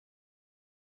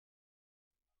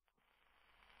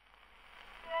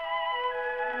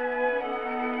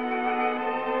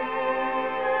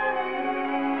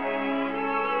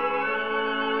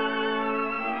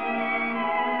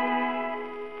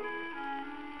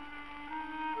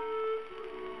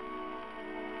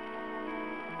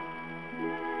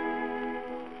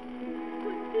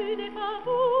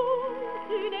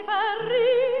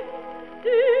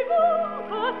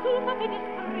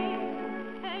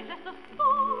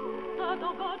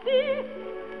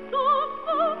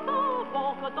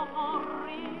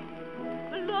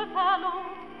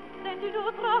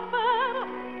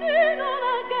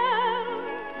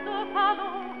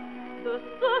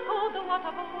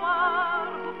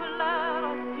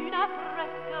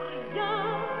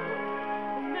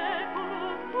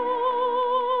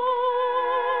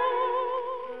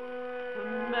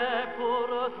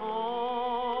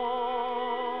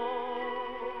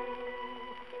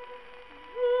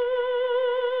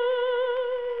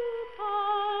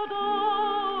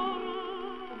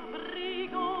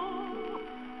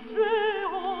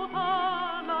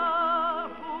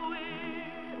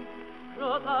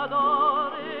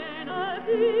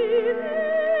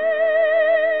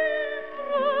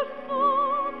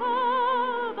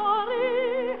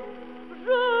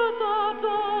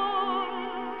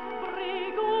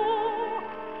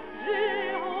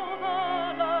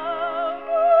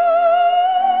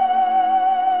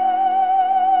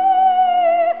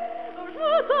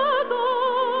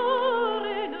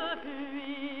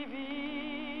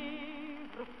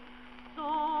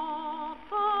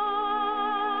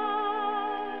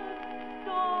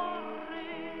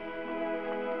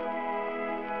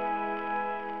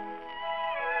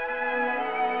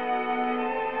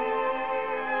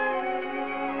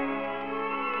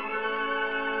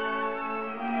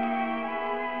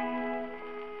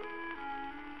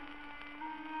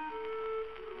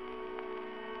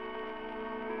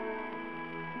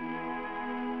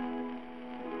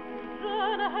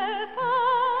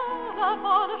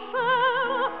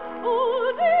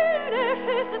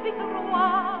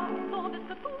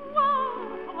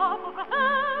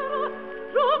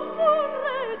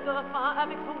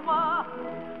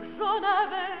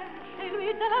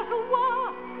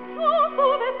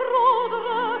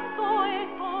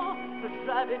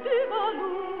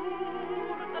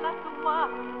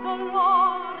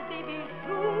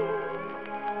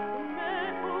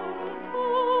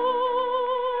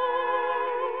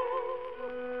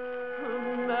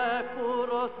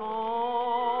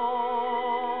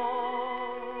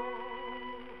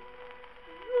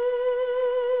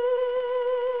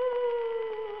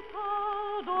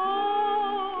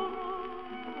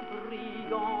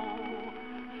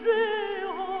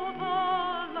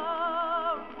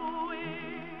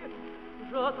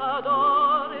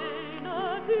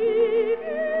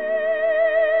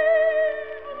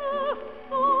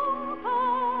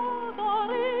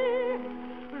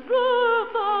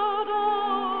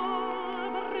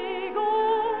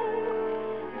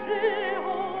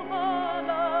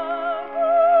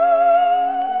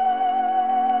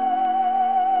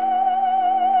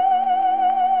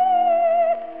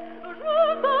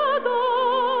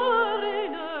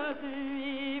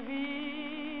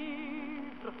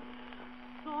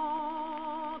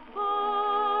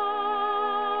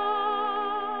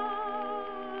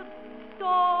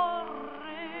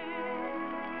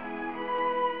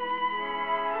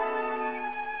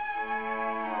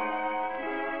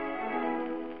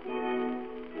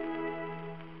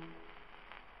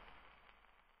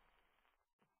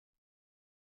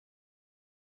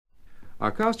Our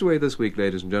castaway this week,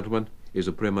 ladies and gentlemen, is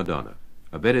a prima donna,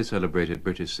 a very celebrated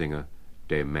British singer,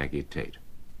 Dame Maggie Teyte.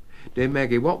 Dame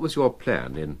Maggie, what was your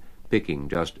plan in picking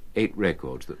just 8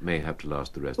 records that may have to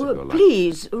last the rest of your life?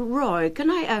 Please, Roy,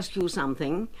 can I ask you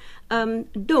something?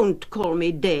 Don't call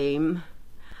me Dame.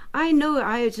 I know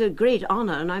it's a great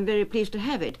honour and I'm very pleased to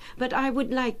have it, but I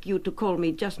would like you to call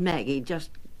me just Maggie,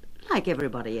 just like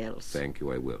everybody else. Thank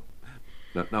you, I will.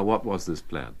 Now what was this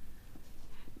plan?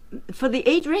 For the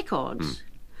 8 records?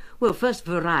 Well, first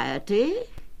variety,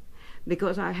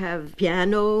 because I have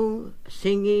piano,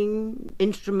 singing,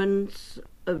 instruments,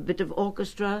 a bit of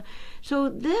orchestra, so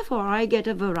therefore I get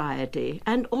a variety,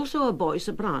 and also a boy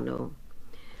soprano.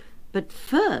 But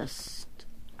first,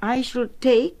 I shall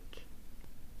take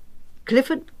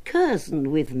Clifford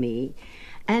Curzon with me,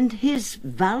 and his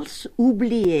Valse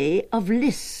Oubliée of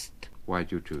Liszt. Why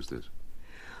did you choose this?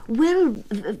 Well,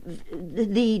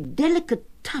 the delicate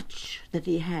touch that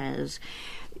he has,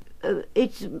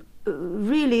 it's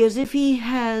really as if he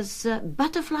has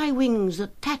butterfly wings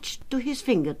attached to his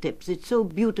fingertips. It's so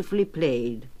beautifully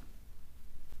played.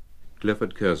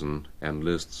 Clifford Curzon and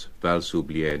Liszt's Valse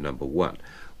Oubliée No. 1.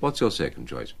 What's your second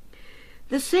choice?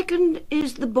 The second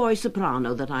is the boy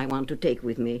soprano that I want to take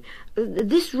with me.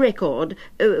 This record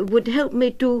would help me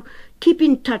to keep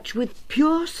in touch with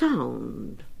pure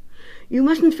sound. You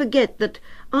mustn't forget that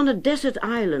on a desert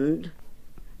island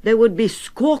there would be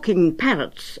squawking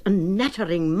parrots and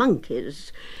nattering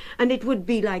monkeys, and it would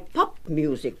be like pop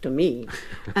music to me.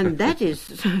 And that is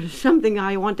something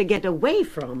I want to get away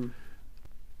from.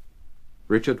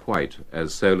 Richard White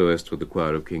as soloist with the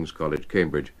choir of King's College,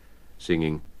 Cambridge,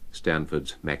 singing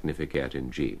Stanford's Magnificat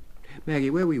in G. Maggie,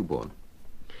 where were you born?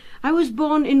 I was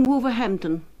born in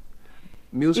Wolverhampton,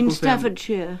 Musical in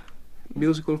Staffordshire.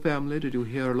 Musical family? Did you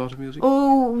hear a lot of music?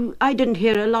 Oh, I didn't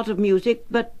hear a lot of music,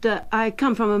 but I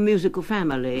come from a musical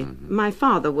family. Mm-hmm. My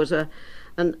father was a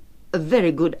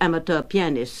very good amateur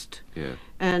pianist. Yeah.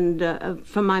 And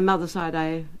from my mother's side,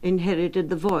 I inherited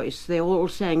the voice. They all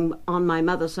sang on my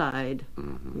mother's side.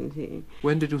 Mm-hmm. You see.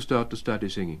 When did you start to study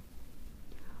singing?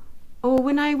 Oh,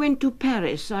 when I went to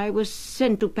Paris, I was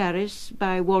sent to Paris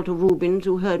by Walter Rubens,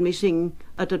 who heard me sing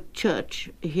at a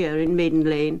church here in Maiden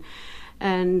Lane.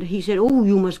 And he said, "Oh,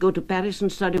 you must go to Paris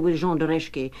and study with Jean de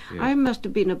Reszke." Yes. I must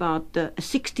have been about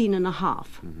 16 and a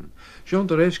half. Mm-hmm. Jean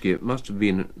de Reszke must have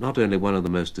been not only one of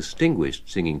the most distinguished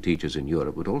singing teachers in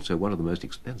Europe, but also one of the most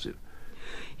expensive.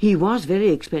 He was very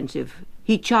expensive.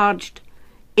 He charged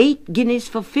 8 guineas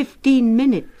for 15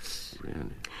 minutes.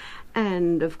 Really?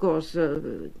 And, of course,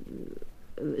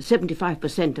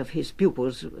 75% of his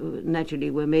pupils naturally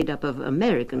were made up of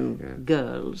American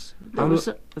girls. There was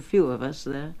a few of us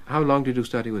there. How long did you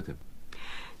study with him?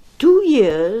 2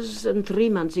 years and 3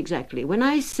 months exactly. When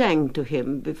I sang to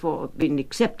him before being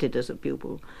accepted as a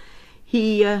pupil,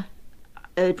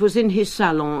 it was in his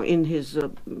salon, in his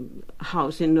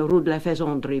house in the Rue de la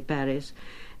Faisanderie, Paris.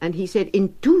 And he said,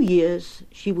 "In 2 years,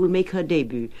 she will make her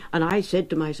debut." And I said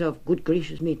to myself, "Good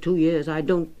gracious me, 2 years, I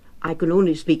can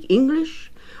only speak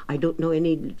English. I don't know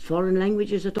any foreign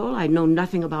languages at all. I know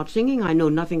nothing about singing. I know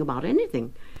nothing about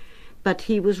anything." But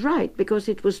he was right, because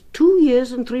it was 2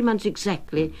 years and 3 months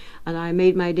exactly, and I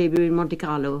made my debut in Monte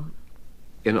Carlo.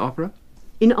 In opera?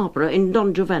 In opera, in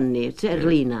Don Giovanni,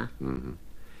 Zerlina. Mm-hmm.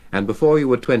 And before you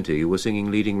were 20, you were singing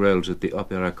leading roles at the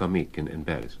Opéra Comique in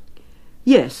Paris?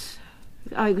 Yes.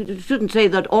 I shouldn't say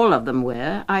that all of them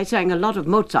were. I sang a lot of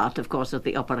Mozart, of course, at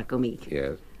the Opéra Comique.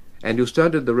 Yes. And you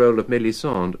studied the role of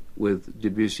Mélisande with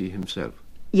Debussy himself?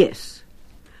 Yes.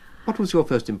 What was your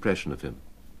first impression of him?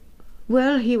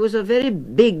 Well, he was a very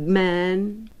big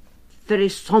man, very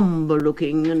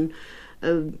sombre-looking, and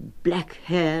black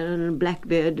hair and a black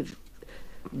beard,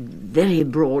 very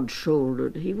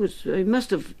broad-shouldered. He must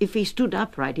have, if he stood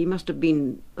upright, he must have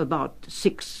been about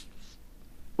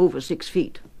over 6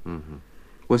 feet. Mm-hmm.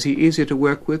 Was he easy to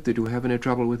work with? Did you have any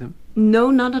trouble with him?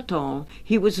 No, none at all.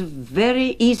 He was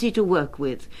very easy to work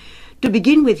with. To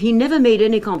begin with, he never made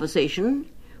any conversation.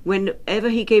 Whenever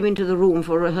he came into the room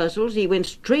for rehearsals, he went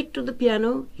straight to the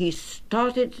piano. He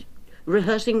started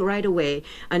rehearsing right away,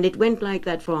 and it went like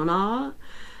that for an hour.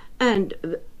 And,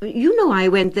 I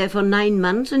went there for 9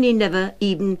 months, and he never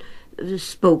even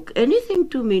spoke anything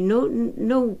to me,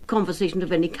 no conversation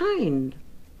of any kind.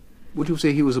 Would you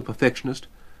say he was a perfectionist?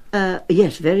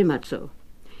 Yes, very much so.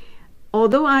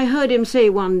 Although I heard him say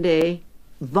one day,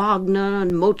 Wagner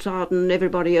and Mozart and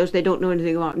everybody else, they don't know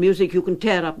anything about music, you can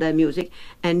tear up their music.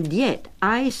 And yet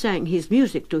I sang his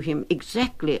music to him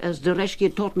exactly as de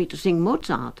Reszke taught me to sing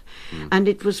Mozart. Mm. And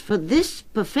it was for this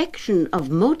perfection of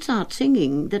Mozart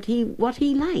singing that what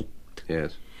he liked.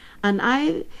 Yes. And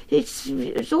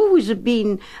it's always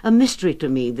been a mystery to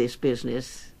me, this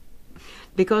business.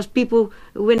 Because people,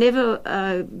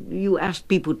 whenever you ask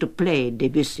people to play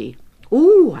Debussy,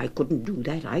 "Oh, I couldn't do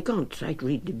that. I can't sight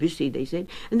read Debussy," they said.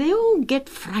 And they all get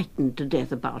frightened to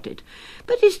death about it.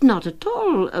 But it's not at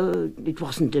all. It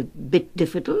wasn't a bit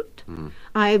difficult. Mm.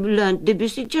 I learned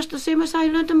Debussy just the same as I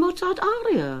learned a Mozart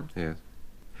aria. Yes.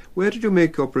 Where did you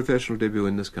make your professional debut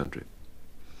in this country?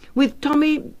 With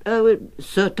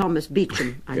Sir Thomas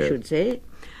Beecham, I should say,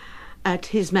 at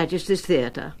His Majesty's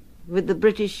Theatre, with the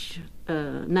British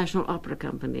National Opera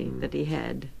Company that he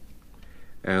had.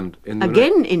 And in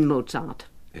in Mozart.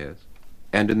 Yes.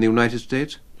 And in the United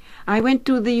States? I went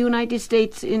to the United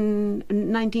States in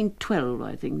 1912,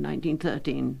 I think,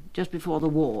 1913, just before the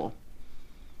war.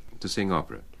 To sing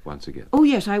opera once again? Oh,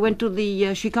 yes, I went to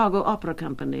the Chicago Opera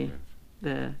Company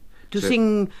there to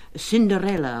sing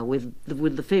Cinderella with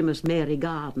the famous Mary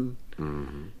Garden.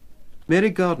 Mm-hmm.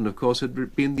 Mary Garden, of course, had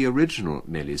been the original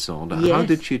Mélisande. Yes. How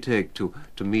did she take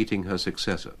to meeting her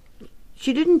successor?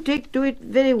 She didn't take to it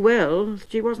very well.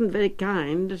 She wasn't very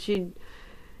kind.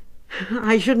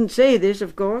 I shouldn't say this,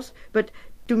 of course, but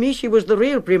to me she was the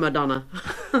real prima donna.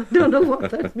 I don't know what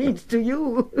that means to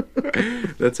you.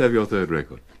 Let's have your third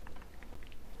record.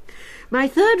 My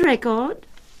third record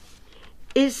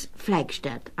is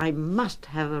Flagstadt. I must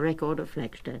have a record of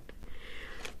Flagstadt,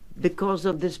 because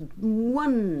of this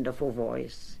wonderful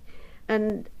voice.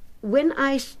 And when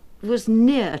I was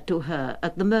near to her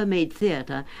at the Mermaid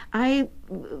Theatre, I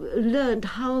learned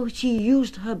how she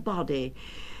used her body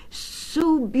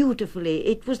so beautifully.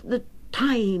 It was the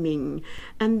timing,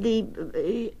 and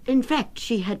in fact,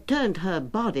 she had turned her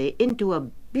body into a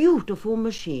beautiful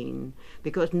machine,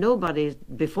 because nobody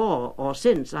before or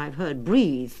since I've heard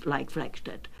breathe like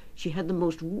Flagstedt. She had the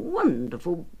most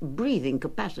wonderful breathing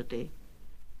capacity.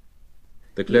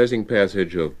 The closing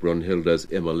passage of Brunhilde's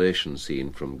immolation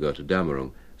scene from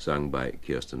Götterdämmerung, sung by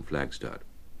Kirsten Flagstad.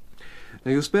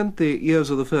 Now, you spent the years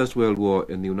of the First World War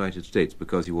in the United States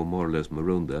because you were more or less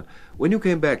marooned there. When you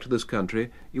came back to this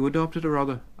country, you adopted a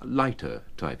rather lighter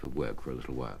type of work for a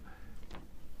little while.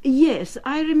 Yes,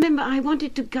 I remember I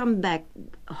wanted to come back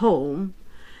home,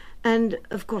 and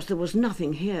of course there was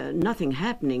nothing here, nothing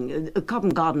happening.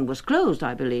 Covent Garden was closed,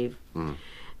 I believe.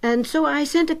 And so I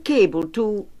sent a cable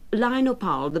to Lionel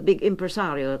Powell, the big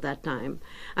impresario at that time,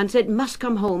 and said, must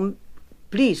come home,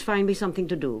 please find me something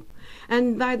to do.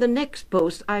 And by the next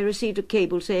post I received a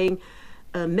cable saying,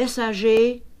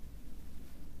 Messager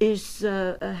is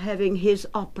having his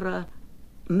opera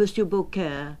Monsieur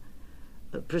Beaucaire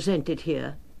presented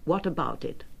here. What about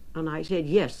it? And I said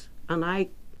yes, and I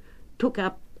took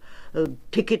up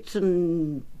tickets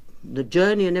and the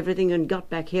journey and everything and got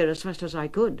back here as fast as I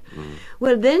could.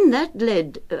 Well, then that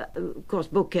led, of course,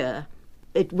 Beaucaire.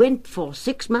 It went for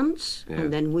 6 months,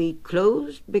 and then we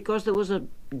closed because there was a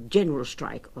general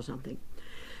strike or something.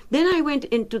 Then I went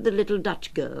into The Little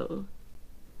Dutch Girl,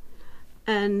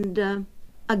 and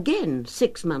again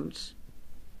 6 months,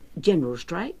 general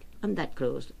strike, and that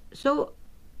closed. So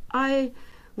I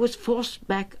was forced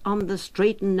back on the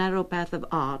straight and narrow path of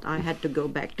art. I had to go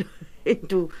back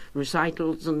into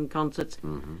recitals and concerts.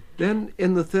 Then,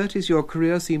 in the 30s, your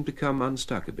career seemed to come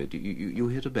unstuck a bit. You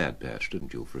hit a bad patch,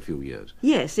 didn't you, for a few years?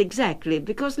 Yes, exactly,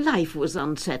 because life was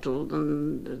unsettled,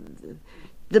 and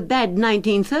the bad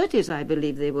 1930s, I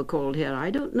believe they were called here. I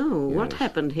don't know what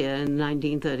happened here in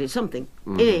 1930s, something.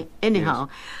 Anyhow,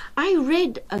 I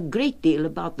read a great deal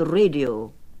about the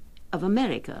radio of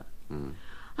America.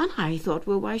 And I thought,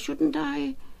 well, why shouldn't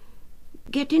I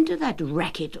get into that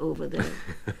racket over there?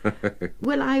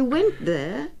 Well, I went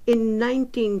there in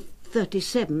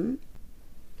 1937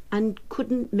 and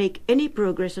couldn't make any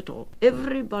progress at all.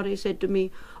 Everybody said to me,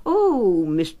 oh,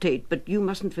 Miss Teyte, but you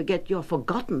mustn't forget you're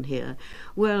forgotten here.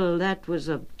 Well, that was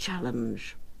a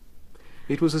challenge.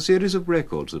 It was a series of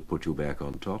records that put you back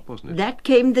on top, wasn't it? That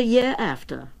came the year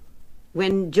after,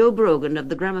 when Joe Brogan of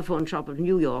the Gramophone Shop of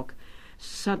New York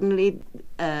suddenly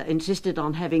insisted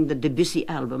on having the Debussy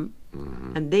album,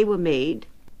 and they were made,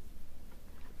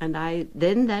 and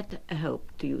then that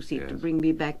helped, you see, to bring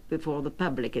me back before the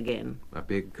public again. A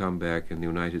big comeback in the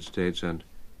United States and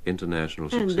international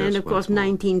success. And then, of course,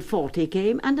 1940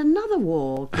 came, and another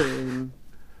war came.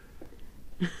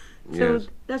 So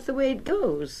that's the way it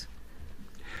goes.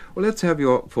 Well, let's have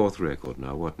your fourth record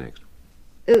now. What next?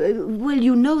 Well,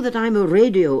 you know that I'm a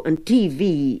radio and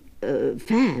TV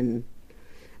fan.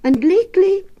 And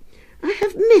lately I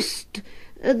have missed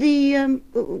the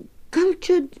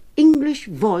cultured English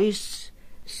voice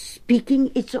speaking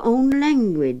its own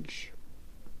language.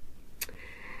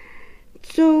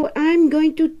 So I'm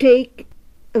going to take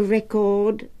a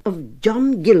record of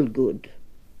John Gielgud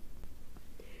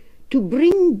to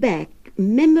bring back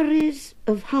memories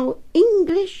of how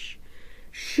English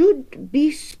should be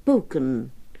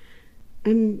spoken.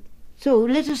 And so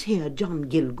let us hear John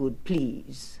Gielgud,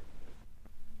 please.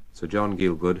 Sir John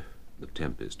Gielgud, The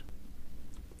Tempest.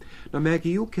 Now, Maggie,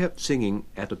 you kept singing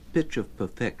at a pitch of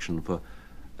perfection for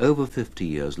over 50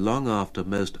 years, long after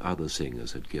most other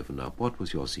singers had given up. What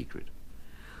was your secret?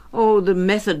 Oh, the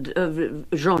method of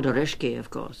Jean de Reszke, of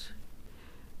course.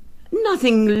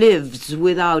 Nothing lives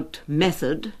without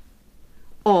method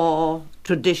or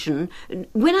tradition.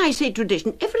 When I say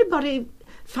tradition, everybody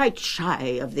fights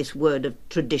shy of this word of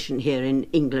tradition here in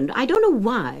England. I don't know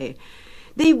why.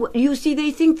 You see, they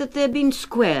think that they're being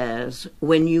squares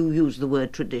when you use the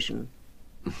word tradition.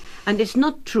 And it's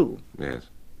not true. Yes.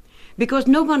 Because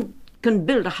no one can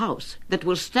build a house that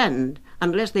will stand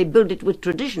unless they build it with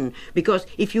tradition. Because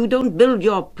if you don't build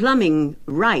your plumbing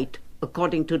right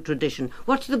according to tradition,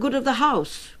 what's the good of the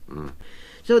house?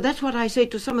 So that's what I say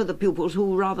to some of the pupils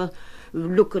who rather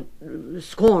look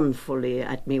scornfully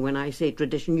at me when I say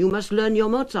tradition. You must learn your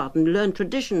Mozart and learn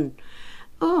tradition.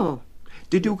 Oh.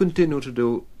 Did you continue to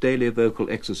do daily vocal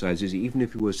exercises even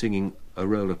if you were singing a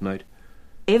role at night?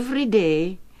 Every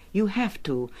day you have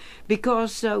to,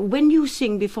 because when you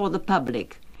sing before the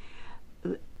public,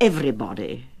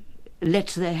 everybody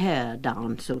lets their hair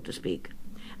down, so to speak.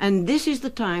 And this is the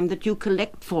time that you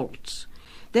collect faults.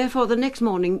 Therefore, the next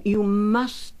morning you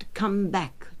must come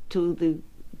back to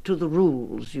the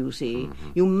rules, you see.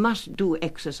 You must do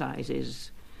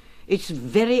exercises. It's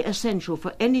very essential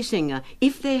for any singer.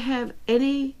 If they have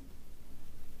any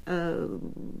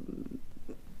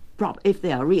if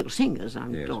they are real singers,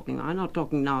 I'm Yes. talking. I'm not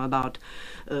talking now about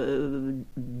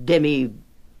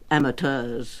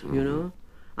demi-amateurs, you know.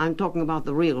 I'm talking about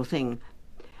the real thing.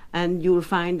 And you'll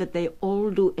find that they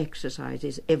all do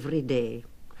exercises every day.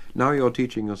 Now you're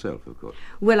teaching yourself, of course.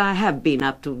 Well, I have been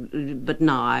up to, but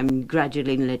now I'm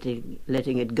gradually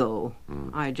letting it go.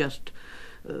 I just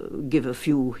give a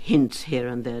few hints here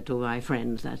and there to my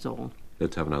friends, that's all.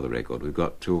 Let's have another record. We've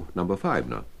got to number 5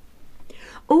 now.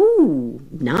 Oh,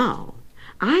 now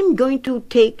I'm going to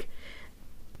take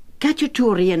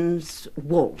Khachaturian's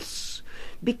waltz,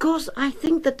 because I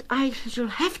think that I shall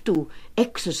have to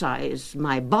exercise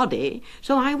my body,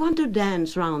 so I want to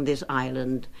dance round this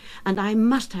island, and I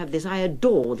must have this. I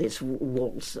adore this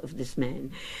waltz of this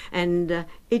man, and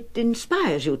it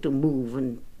inspires you to move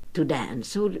and to dance,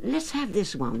 so let's have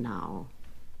this one now.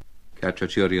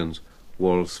 Khachaturian's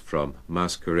Waltz from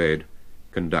Masquerade,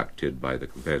 conducted by the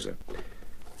composer.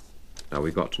 Now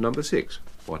we've got to number 6.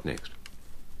 What next?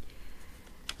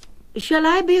 Shall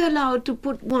I be allowed to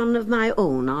put one of my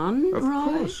own on, Of Roy?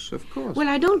 course, of course. Well,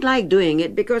 I don't like doing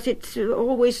it because it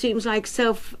always seems like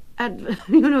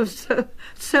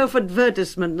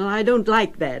self-advertisement, and I don't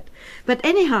like that. But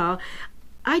anyhow,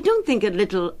 I don't think a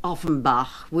little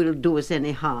Offenbach will do us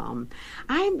any harm.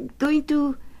 I'm going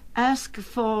to ask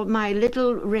for my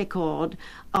little record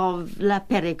of La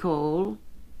Péricole,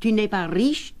 Tu n'es pas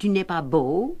riche, tu n'es pas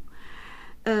beau.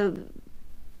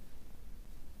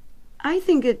 I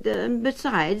think it,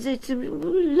 besides, it's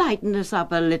lighten us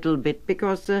up a little bit,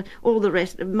 because all the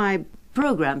rest of my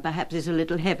program perhaps is a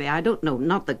little heavy. I don't know,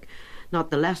 not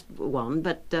the last one,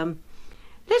 but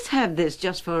let's have this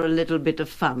just for a little bit of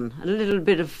fun, a little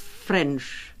bit of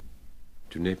French.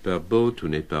 Tu n'es pas beau, tu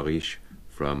n'es pas riche,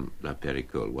 from La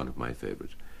Péricole, one of my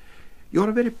favourites. You're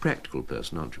a very practical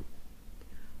person, aren't you?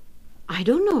 I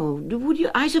don't know. Would you?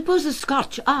 I suppose the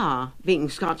Scotch are. Being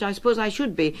Scotch, I suppose I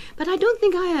should be. But I don't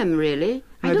think I am, really.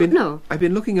 I don't know. I've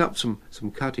been looking up some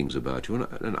cuttings about you,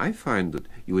 and I find that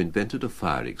you invented a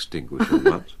fire extinguisher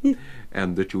once,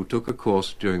 and that you took a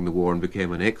course during the war and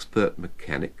became an expert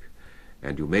mechanic,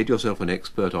 and you made yourself an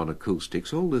expert on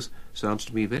acoustics. All this sounds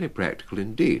to me very practical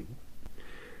indeed.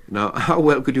 Now, how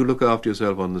well could you look after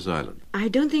yourself on this island? I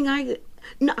don't think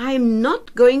No, I'm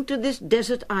not going to this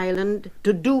desert island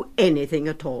to do anything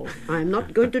at all. I'm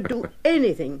not going to do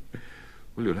anything.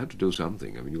 Well, you'll have to do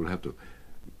something. I mean, you'll have to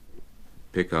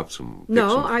pick up some...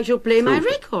 No, I shall play my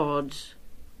records.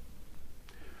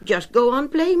 Just go on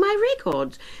playing my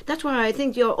records. That's why I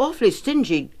think you're awfully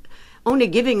stingy, only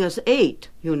giving us 8,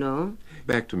 you know.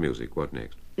 Back to music. What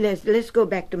next? Let's go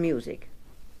back to music.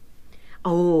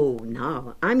 Oh,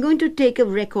 now, I'm going to take a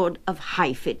record of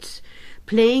Heifetz,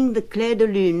 playing the Clair de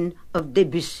Lune of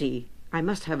Debussy. I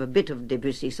must have a bit of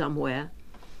Debussy somewhere.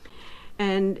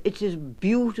 And it's this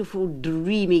beautiful,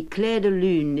 dreamy Clair de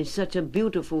Lune is such a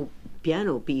beautiful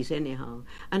piano piece anyhow.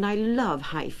 And I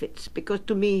love Heifetz because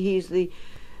to me he's a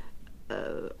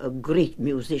great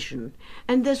musician.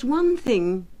 And there's one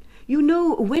thing, you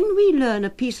know, when we learn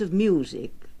a piece of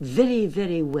music very,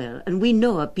 very well, and we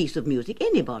know a piece of music,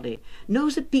 anybody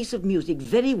knows a piece of music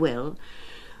very well,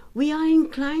 we are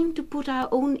inclined to put our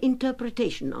own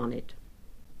interpretation on it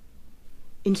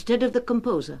instead of the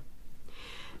composer.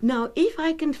 Now, if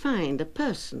I can find a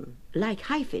person like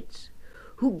Heifetz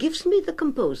who gives me the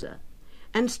composer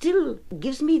and still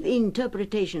gives me the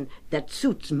interpretation that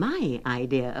suits my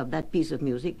idea of that piece of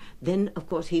music, then, of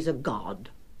course, he's a god.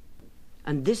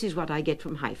 And this is what I get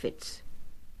from Heifetz.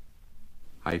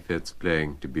 Heifetz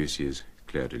playing Debussy's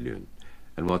Clair de Lune.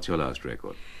 And what's your last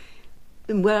record?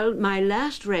 Well, my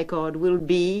last record will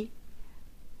be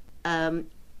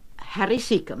Harry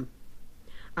Seacombe.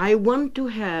 I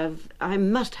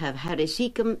must have Harry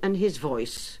Seacombe and his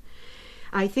voice.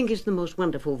 I think it's the most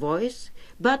wonderful voice.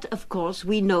 But, of course,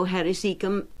 we know Harry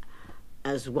Seacombe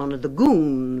as one of the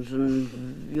goons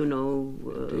and, you know,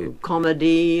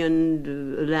 comedy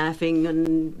and laughing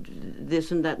and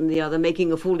this and that and the other,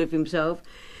 making a fool of himself.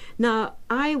 Now,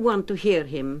 I want to hear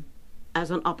him as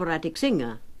an operatic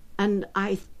singer. And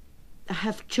I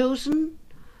have chosen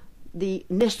the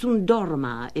Nessun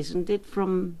Dorma, isn't it,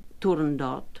 from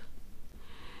Turandot?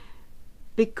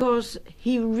 Because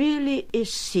he really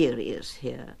is serious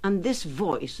here. And this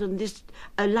voice, and this,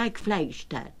 like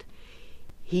Flagstadt,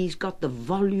 he's got the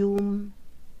volume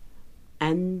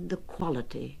and the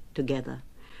quality together.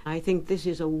 I think this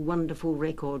is a wonderful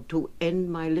record to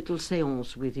end my little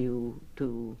séance with you,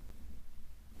 too.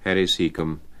 Harry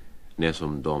Seacombe,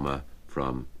 Nessun Dorma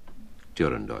from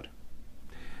Turandot.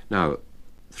 Now,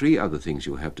 3 other things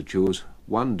you'll have to choose.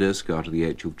 1 disc out of the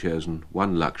 8 you've chosen,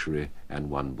 1 luxury, and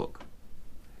 1 book.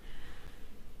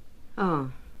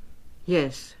 Oh,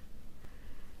 yes.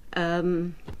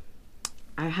 I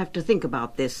have to think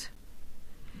about this.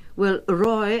 Well,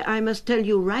 Roy, I must tell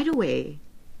you right away,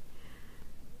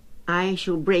 I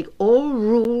shall break all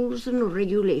rules and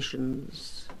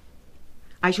regulations.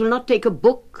 I shall not take a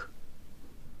book.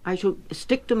 I shall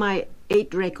stick to my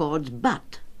 8 records,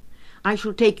 but I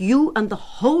shall take you and the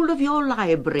whole of your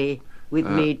library with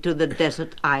me to the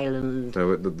desert island.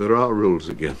 So there are rules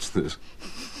against this.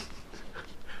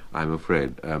 I'm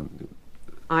afraid.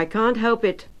 I can't help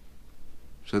it.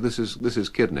 So this is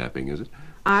kidnapping, is it?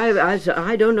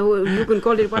 I don't know. You can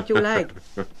call it what you like.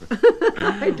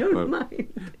 I don't mind.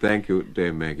 Thank you,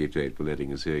 Dame Maggie Teyte, for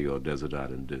letting us hear your Desert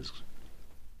Island Discs.